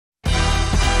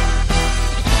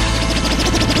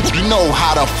know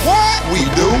how to what we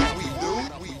do.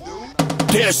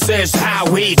 This is how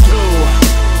we do.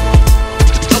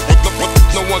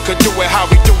 No one could do it how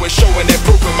we do it, showing and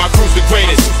proving my crew's the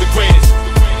greatest.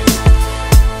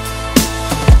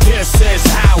 This is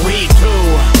how we do.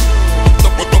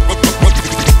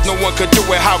 No one could do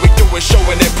it how we do it,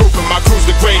 showing and proving my crew's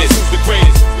the greatest.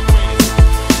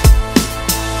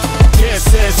 This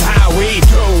is how we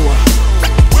do.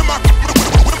 Where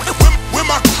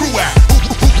my crew at?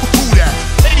 Who that?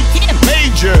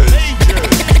 Majors.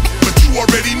 But you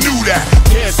already knew that.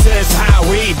 This is how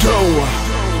we do.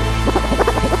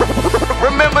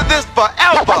 Remember this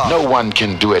forever. No one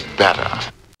can do it better.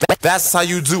 That's how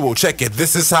you do. Check it.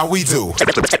 This is how we do.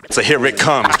 So here it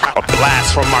comes, a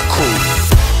blast from my crew.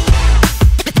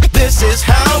 This is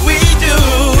how we do.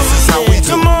 This is how we do.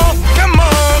 Come on, come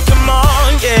on, come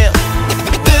on, yeah.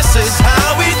 This is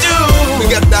how we do. We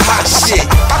got the hot shit.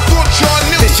 I thought y'all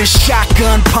knew. This is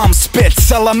shotgun pump spit,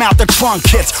 sell them out the trunk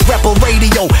hits. Rebel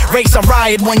radio, raise a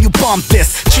riot when you bump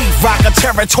this. Chief rocker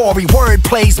territory, word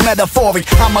plays metaphoric.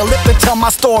 I'ma live to tell my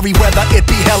story, whether it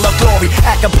be hell or glory.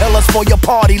 Acapellas for your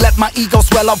party, let my ego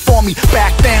swell up for me.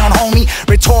 Back down, homie,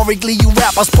 rhetorically you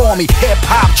rappers for me.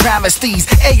 Hip-hop travesties,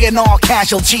 A&R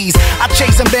casualties. I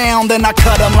chase them down, then I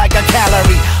cut them like a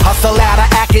calorie. Hustle out of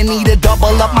acting, need to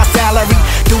double up my salary.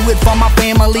 Do it for my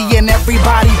family and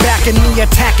everybody backing me.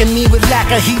 Attacking me with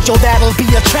lack of heat, yo, that'll be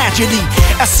a tragedy.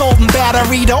 Assault and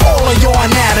battery to all of your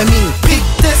anatomy. Peep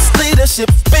this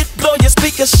leadership, spit blow your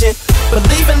speaker shit.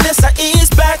 Believe in this, I ease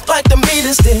back like the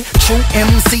meters did. True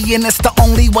MC, and it's the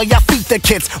only way I feed the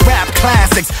kids. Rap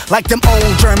classics, like them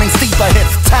old German steeper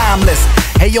hits. Timeless,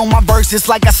 hey yo, my verse is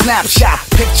like a snapshot.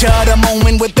 Picture the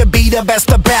moment with the beat, the best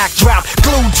the backdrop.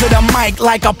 Glued to the mic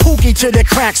like a pookie to the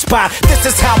crack spot. This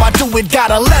is how I do it,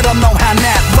 gotta let them know how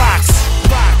Nat rocks.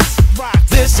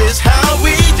 This is how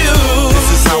we do.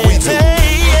 This is how we do.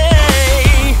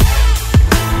 Hey.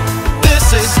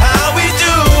 This is how we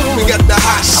do. We got the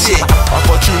hot shit. I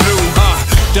thought you knew.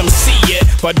 Them see it,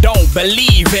 but don't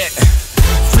believe it.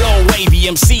 Flow wavy,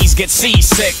 MCs get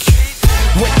seasick.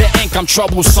 With the ink, I'm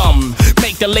troublesome.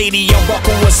 Make the lady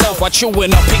unbuckle herself while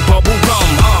chewing a pink bubble gum.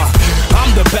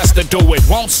 I'm the best to do it.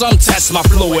 Won't some test my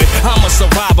fluid? I'm a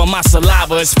survivor, my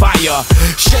saliva is fire.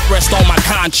 Shit rests on my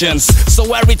conscience.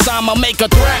 So every time I make a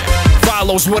threat,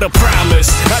 follows with a promise.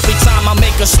 Every time I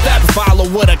make a step, follow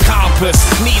with a compass.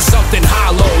 Need something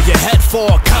hollow, your head for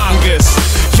a Congress.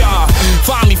 Yeah,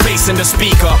 find me facing the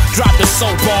speaker. Drop the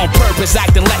soap on purpose,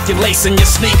 acting like you're lacing your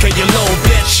sneaker, you little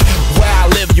bitch. Where I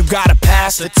live, you gotta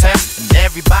pass the test. And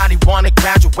everybody wanna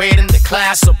graduate in the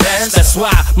class of best. That's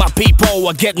why my people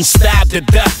are getting stabbed to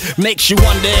death. Makes you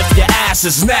wonder if your ass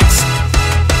is next.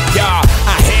 Yeah,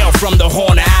 I hail from the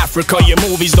Horn of Africa. Your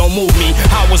movies don't move me.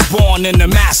 I was born in the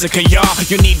massacre, y'all.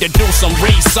 You need to do some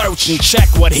research and check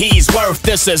what he's worth.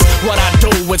 This is what I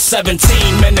do with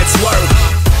 17 minutes worth.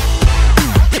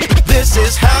 This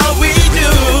is how